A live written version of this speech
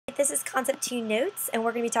this is Concept 2 Notes, and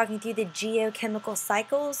we're going to be talking through the geochemical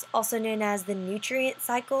cycles, also known as the nutrient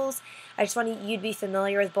cycles. I just wanted you to be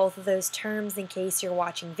familiar with both of those terms in case you're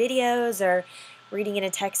watching videos or reading in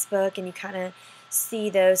a textbook and you kind of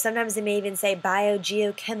see those. Sometimes they may even say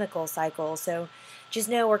biogeochemical cycles, so just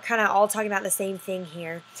know we're kind of all talking about the same thing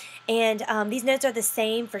here. And these notes are the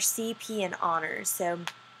same for CP and honors, so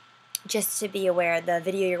just to be aware, the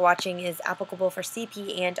video you're watching is applicable for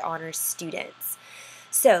CP and honors students.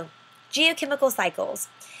 So, geochemical cycles,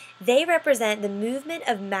 they represent the movement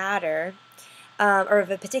of matter, or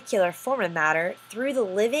of a particular form of matter, through the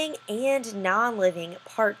living and non-living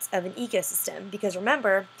parts of an ecosystem. Because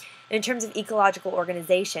remember, in terms of ecological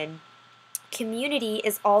organization, community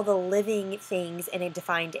is all the living things in a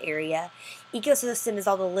defined area. Ecosystem is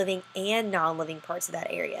all the living and non-living parts of that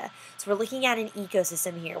area. So we're looking at an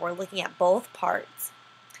ecosystem here. We're looking at both parts.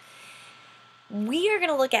 We are going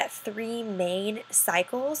to look at three main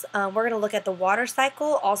cycles. We're going to look at the water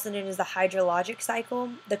cycle, also known as the hydrologic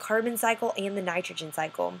cycle, the carbon cycle, and the nitrogen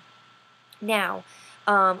cycle. Now,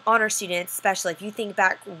 honor students, especially if you think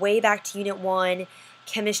way back to Unit 1,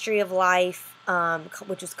 Chemistry of Life,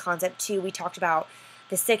 which was Concept 2, we talked about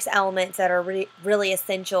the 6 elements that are really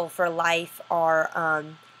essential for life are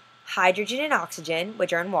hydrogen and oxygen,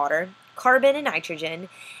 which are in water, carbon and nitrogen,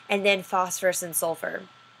 and then phosphorus and sulfur.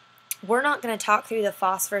 We're not going to talk through the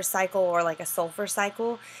phosphorus cycle or like a sulfur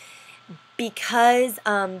cycle because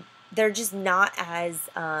they're just not as,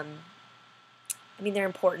 they're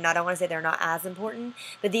important. I don't want to say they're not as important,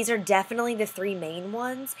 but these are definitely the three main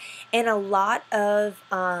ones. And a lot of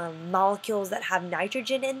molecules that have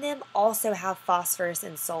nitrogen in them also have phosphorus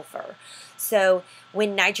and sulfur. So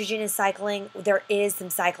when nitrogen is cycling, there is some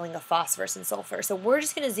cycling of phosphorus and sulfur. So we're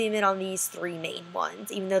just going to zoom in on these three main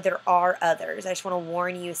ones, even though there are others. I just want to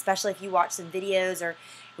warn you, especially if you watch some videos or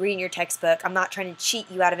reading your textbook, I'm not trying to cheat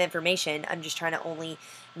you out of information. I'm just trying to only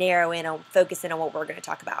narrow in on, focus in on what we're going to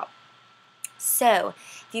talk about. So,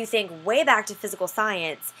 if you think way back to physical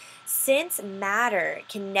science, since matter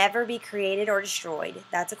can never be created or destroyed,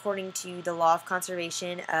 that's according to the law of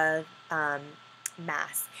conservation of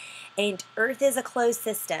mass, and Earth is a closed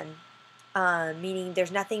system, meaning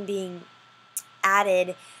there's nothing being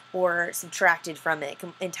added or subtracted from it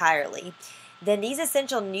entirely, then these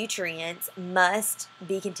essential nutrients must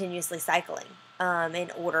be continuously cycling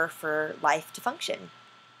in order for life to function.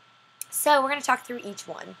 So we're going to talk through each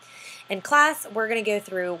one. In class, we're going to go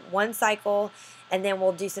through one cycle, and then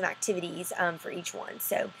we'll do some activities for each one.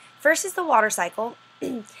 So first is the water cycle.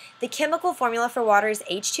 The chemical formula for water is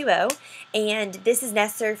H2O, and this is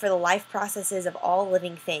necessary for the life processes of all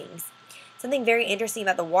living things. Something very interesting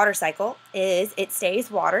about the water cycle is it stays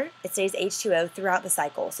water, it stays H2O throughout the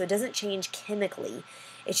cycle, so it doesn't change chemically.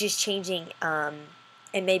 It's just changing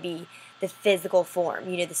in maybe the physical form.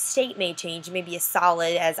 You know, the state may change. It may be a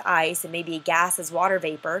solid as ice, and maybe a gas as water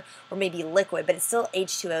vapor, or maybe liquid, but it's still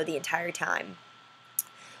H2O the entire time.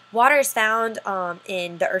 Water is found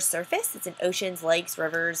in the Earth's surface. It's in oceans, lakes,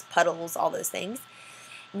 rivers, puddles, all those things.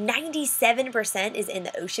 97% is in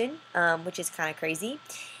the ocean, which is kind of crazy.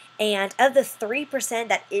 And of the 3%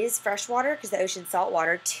 that is fresh water, because the ocean's salt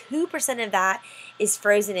water, 2% of that is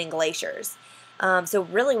frozen in glaciers. So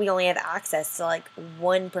really we only have access to like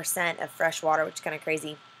 1% of fresh water, which is kind of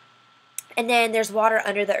crazy. And then there's water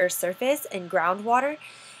under the Earth's surface and groundwater.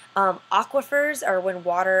 Aquifers are when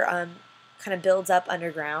water kind of builds up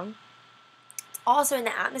underground. It's also in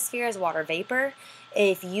the atmosphere as water vapor.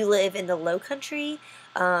 If you live in the low country,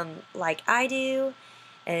 like I do,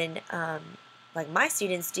 and like my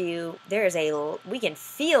students do, we can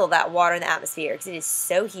feel that water in the atmosphere because it is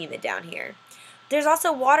so humid down here. There's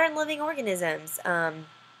also water in living organisms.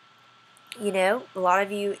 You know, a lot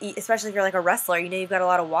of you, especially if you're like a wrestler, you know you've got a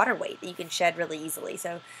lot of water weight that you can shed really easily.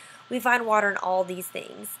 So we find water in all these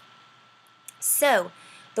things. So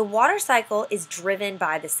the water cycle is driven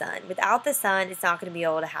by the sun. Without the sun, it's not going to be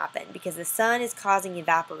able to happen because the sun is causing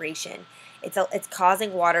evaporation. It's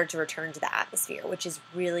causing water to return to the atmosphere, which is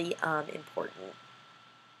really important.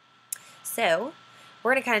 So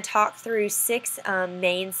we're going to kind of talk through 6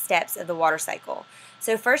 main steps of the water cycle.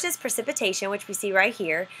 So first is precipitation, which we see right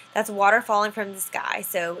here. That's water falling from the sky.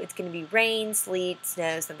 So it's going to be rain, sleet,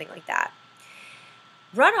 snow, something like that.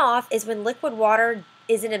 Runoff is when liquid water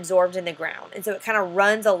isn't absorbed in the ground. And so it kind of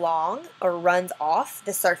runs along or runs off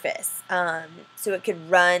the surface. So it could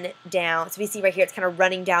run down. So we see right here it's kind of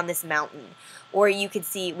running down this mountain. Or we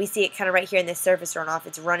see it kind of right here in this surface runoff.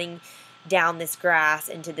 It's running down this grass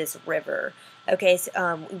into this river. Okay,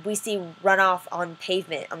 so we see runoff on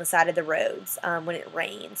pavement on the side of the roads when it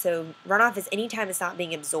rains. So runoff is anytime it's not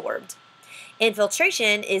being absorbed.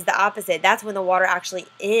 Infiltration is the opposite. That's when the water actually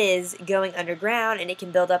is going underground and it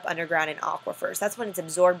can build up underground in aquifers. That's when it's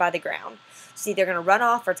absorbed by the ground. It's either going to run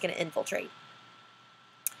off or it's going to infiltrate.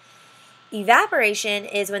 Evaporation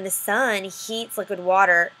is when the sun heats liquid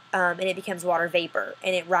water and it becomes water vapor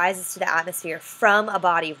and it rises to the atmosphere from a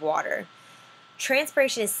body of water.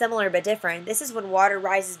 Transpiration is similar but different. This is when water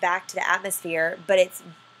rises back to the atmosphere, but it's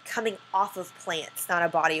coming off of plants, not a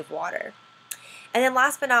body of water. And then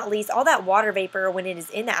last but not least, all that water vapor, when it is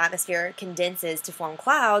in the atmosphere, condenses to form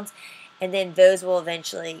clouds, and then those will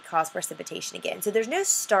eventually cause precipitation again. So there's no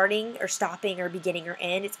starting or stopping or beginning or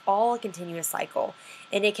end. It's all a continuous cycle,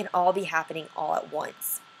 and it can all be happening all at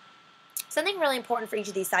once. Something really important for each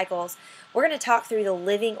of these cycles, we're going to talk through the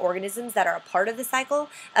living organisms that are a part of the cycle,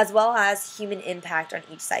 as well as human impact on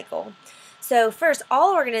each cycle. So first,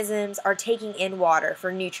 all organisms are taking in water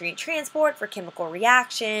for nutrient transport, for chemical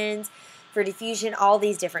reactions, for diffusion, all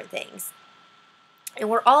these different things. And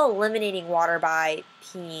we're all eliminating water by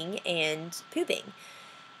peeing and pooping.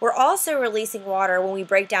 We're also releasing water when we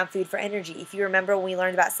break down food for energy. If you remember when we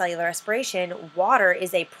learned about cellular respiration, water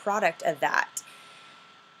is a product of that,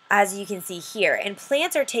 as you can see here. And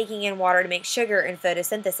plants are taking in water to make sugar in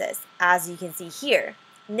photosynthesis, as you can see here.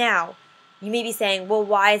 Now, you may be saying, well,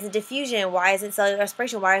 why isn't diffusion, why isn't cellular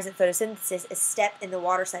respiration, why isn't photosynthesis a step in the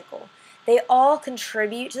water cycle? They all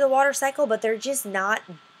contribute to the water cycle, but they're just not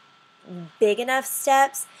big enough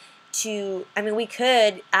steps to, we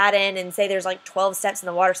could add in and say there's like 12 steps in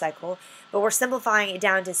the water cycle, but we're simplifying it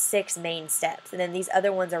down to 6 main steps. And then these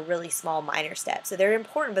other ones are really small, minor steps. So they're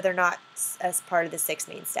important, but they're not as part of the 6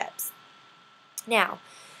 main steps. Now,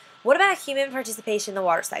 what about human participation in the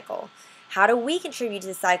water cycle? How do we contribute to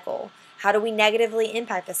the cycle? How do we negatively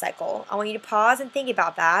impact the cycle? I want you to pause and think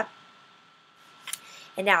about that.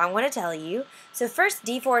 And now I want to tell you, so first,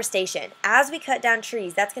 deforestation. As we cut down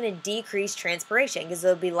trees, that's going to decrease transpiration because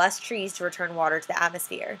there will be less trees to return water to the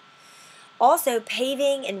atmosphere. Also,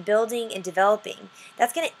 paving and building and developing,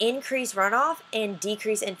 that's going to increase runoff and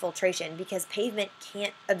decrease infiltration because pavement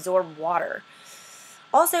can't absorb water.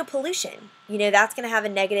 Also, pollution. That's going to have a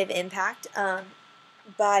negative impact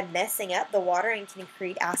by messing up the water and can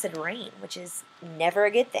create acid rain, which is never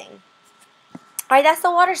a good thing. All right, that's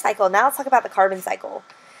the water cycle. Now let's talk about the carbon cycle.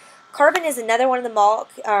 Carbon is another one of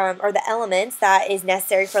the elements that is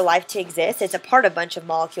necessary for life to exist. It's a part of a bunch of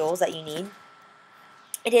molecules that you need.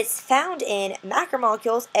 It is found in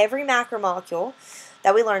macromolecules. Every macromolecule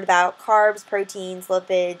that we learned about, carbs, proteins,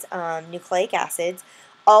 lipids, nucleic acids,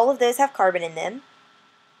 all of those have carbon in them.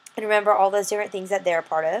 And remember all those different things that they're a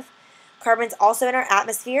part of. Carbon's also in our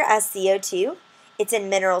atmosphere as CO2. It's in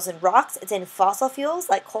minerals and rocks. It's in fossil fuels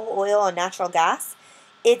like coal, oil, and natural gas.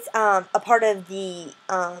 It's a part of the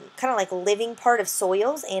kind of like living part of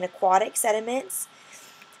soils and aquatic sediments.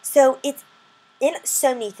 So it's in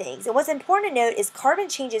so many things. And what's important to note is carbon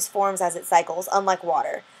changes forms as it cycles, unlike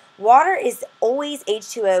water. Water is always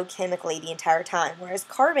H2O chemically the entire time, whereas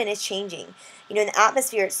carbon is changing. In the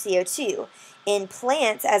atmosphere it's CO2. In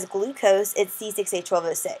plants, as glucose, it's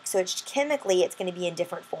C6H12O6. So chemically, it's going to be in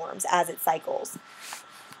different forms as it cycles.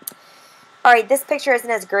 All right, this picture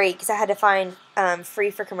isn't as great because I had to find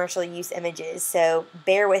free for commercial use images. So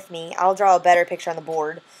bear with me. I'll draw a better picture on the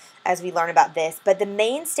board as we learn about this. But the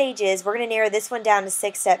main stages, we're going to narrow this one down to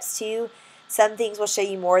 6 steps too. Some things will show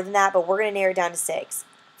you more than that, but we're going to narrow it down to 6.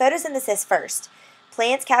 Photosynthesis first.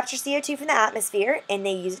 Plants capture CO2 from the atmosphere, and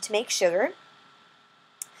they use it to make sugar.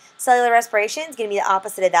 Cellular respiration is going to be the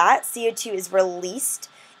opposite of that. CO2 is released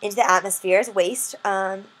into the atmosphere as waste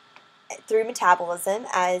through metabolism,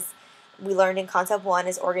 as we learned in Concept 1,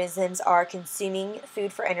 as organisms are consuming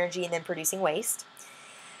food for energy and then producing waste.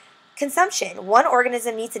 Consumption. One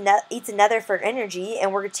organism eats another for energy,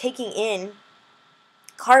 and we're taking in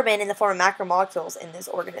carbon in the form of macromolecules in those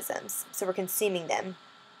organisms, so we're consuming them.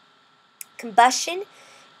 Combustion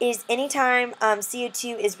is anytime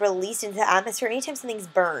CO2 is released into the atmosphere, anytime something's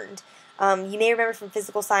burned. You may remember from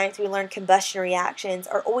physical science we learned combustion reactions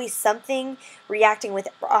are always something reacting with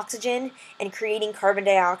oxygen and creating carbon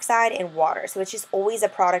dioxide and water. So it's just always a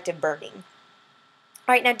product of burning.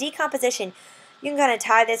 All right, now decomposition. You can kind of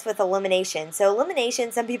tie this with elimination. So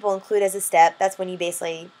elimination, some people include as a step. That's when you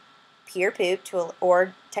basically pee or poop,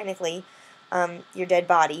 or technically your dead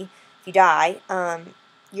body. If you die,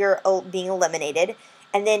 you're being eliminated.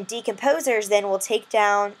 And then decomposers then will take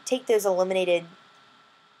those eliminated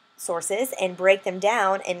sources and break them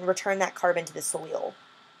down and return that carbon to the soil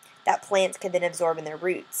that plants can then absorb in their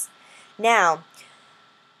roots. Now,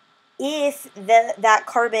 if that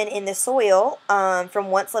carbon in the soil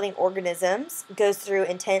from once living organisms goes through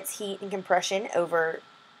intense heat and compression over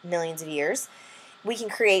millions of years, we can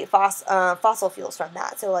create fossil fuels from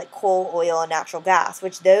that. So like coal, oil, and natural gas,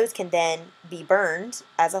 which those can then be burned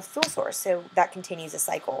as a fuel source. So that continues a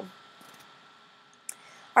cycle.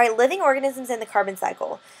 All right, living organisms in the carbon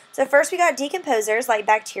cycle. So first we got decomposers like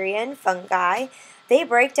bacteria and fungi. They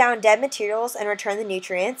break down dead materials and return the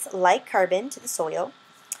nutrients, like carbon, to the soil.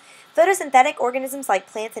 Photosynthetic organisms like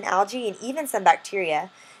plants and algae and even some bacteria,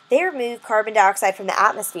 they remove carbon dioxide from the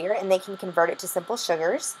atmosphere and they can convert it to simple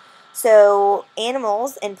sugars. So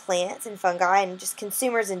animals and plants and fungi and just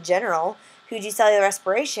consumers in general who do cellular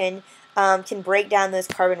respiration can break down those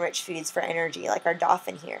carbon-rich foods for energy, like our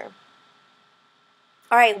dolphin here.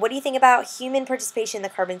 All right, what do you think about human participation in the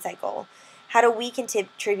carbon cycle? How do we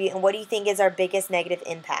contribute, and what do you think is our biggest negative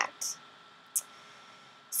impact?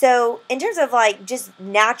 So in terms of like just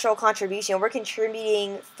natural contribution, we're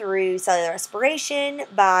contributing through cellular respiration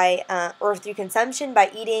by, or through consumption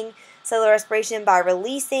by eating, cellular respiration by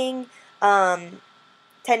releasing,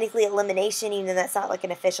 technically elimination, even though that's not like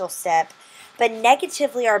an official step. But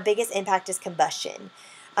negatively, our biggest impact is combustion.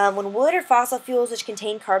 When wood or fossil fuels which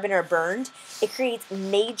contain carbon are burned, it creates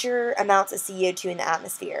major amounts of CO2 in the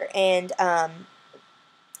atmosphere. And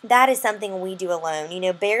that is something we do alone. You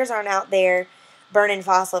know, bears aren't out there burning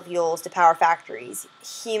fossil fuels to power factories.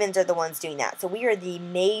 Humans are the ones doing that. So we are the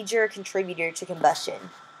major contributor to combustion.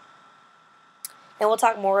 And we'll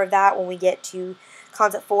talk more of that when we get to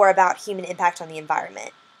concept 4 about human impact on the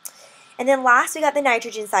environment. And then last, we got the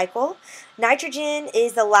nitrogen cycle. Nitrogen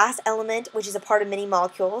is the last element, which is a part of many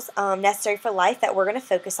molecules necessary for life that we're going to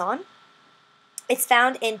focus on. It's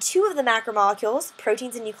found in 2 of the macromolecules,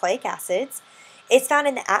 proteins and nucleic acids. It's found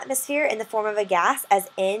in the atmosphere in the form of a gas as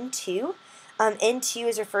N2. N2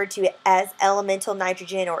 is referred to as elemental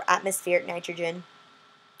nitrogen or atmospheric nitrogen.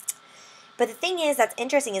 But the thing is that's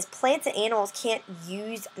interesting is plants and animals can't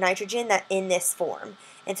use nitrogen in this form.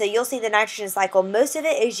 And so you'll see the nitrogen cycle, most of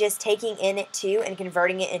it is just taking in it too and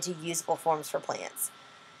converting it into usable forms for plants.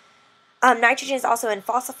 Nitrogen is also in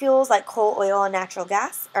fossil fuels like coal, oil, and natural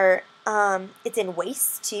gas. It's in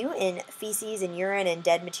waste too, in feces and urine and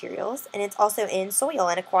dead materials. And it's also in soil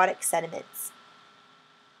and aquatic sediments.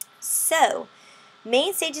 So,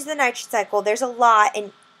 main stages of the nitrogen cycle, there's a lot,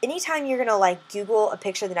 and anytime you're going to like Google a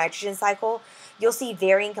picture of the nitrogen cycle, you'll see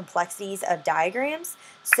varying complexities of diagrams.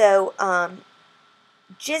 So,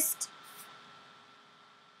 just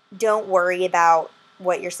don't worry about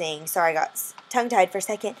what you're seeing. Sorry, I got tongue-tied for a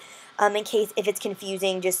second. In case if it's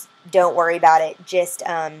confusing, just don't worry about it. Just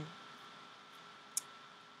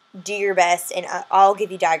do your best, and I'll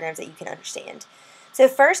give you diagrams that you can understand. So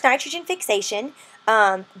first, nitrogen fixation.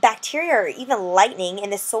 Bacteria or even lightning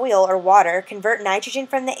in the soil or water convert nitrogen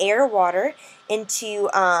from the air or water into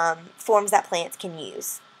forms that plants can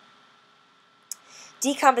use.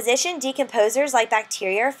 Decomposition, decomposers like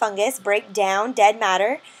bacteria or fungus break down dead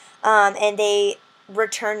matter and they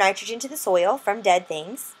return nitrogen to the soil from dead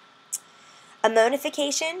things.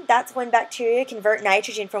 Ammonification, that's when bacteria convert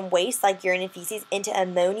nitrogen from waste like urine and feces into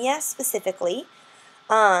ammonia specifically.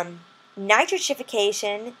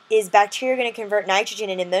 Nitrification is bacteria going to convert nitrogen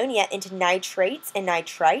and ammonia into nitrates and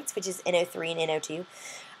nitrites, which is NO3 and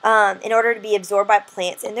NO2, in order to be absorbed by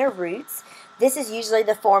plants in their roots. This is usually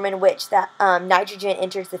the form in which that nitrogen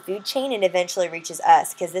enters the food chain and eventually reaches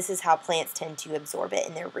us, because this is how plants tend to absorb it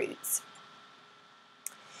in their roots.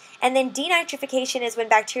 And then denitrification is when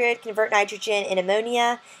bacteria convert nitrogen and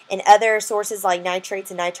ammonia and other sources like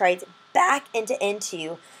nitrates and nitrites back into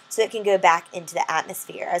N2 so it can go back into the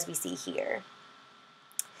atmosphere, as we see here.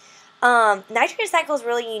 Nitrogen cycle is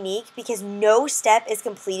really unique because no step is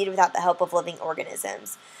completed without the help of living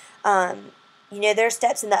organisms. You know, there are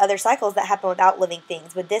steps in the other cycles that happen without living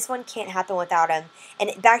things, but this one can't happen without them.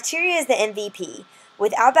 And bacteria is the MVP.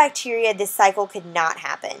 Without bacteria, this cycle could not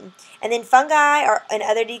happen. And then fungi and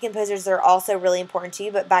other decomposers are also really important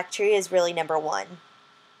too, but bacteria is really number one.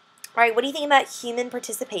 All right, what do you think about human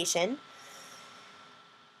participation?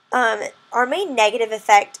 Our main negative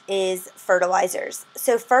effect is fertilizers.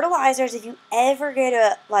 So fertilizers, if you ever go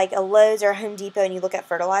to like a Lowe's or a Home Depot and you look at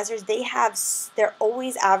fertilizers, they're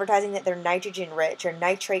always advertising that they're nitrogen rich or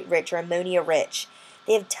nitrate rich or ammonia rich.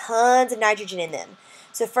 They have tons of nitrogen in them.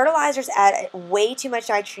 So fertilizers add way too much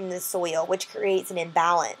nitrogen in the soil, which creates an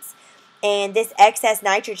imbalance. And this excess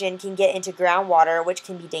nitrogen can get into groundwater, which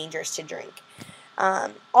can be dangerous to drink.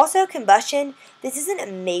 Also, combustion. This isn't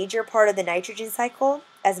a major part of the nitrogen cycle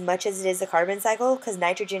as much as it is the carbon cycle, because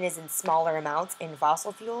nitrogen is in smaller amounts in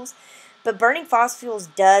fossil fuels. But burning fossil fuels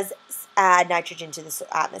does add nitrogen to the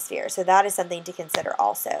atmosphere, so that is something to consider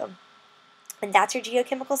also. And that's your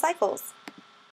geochemical cycles.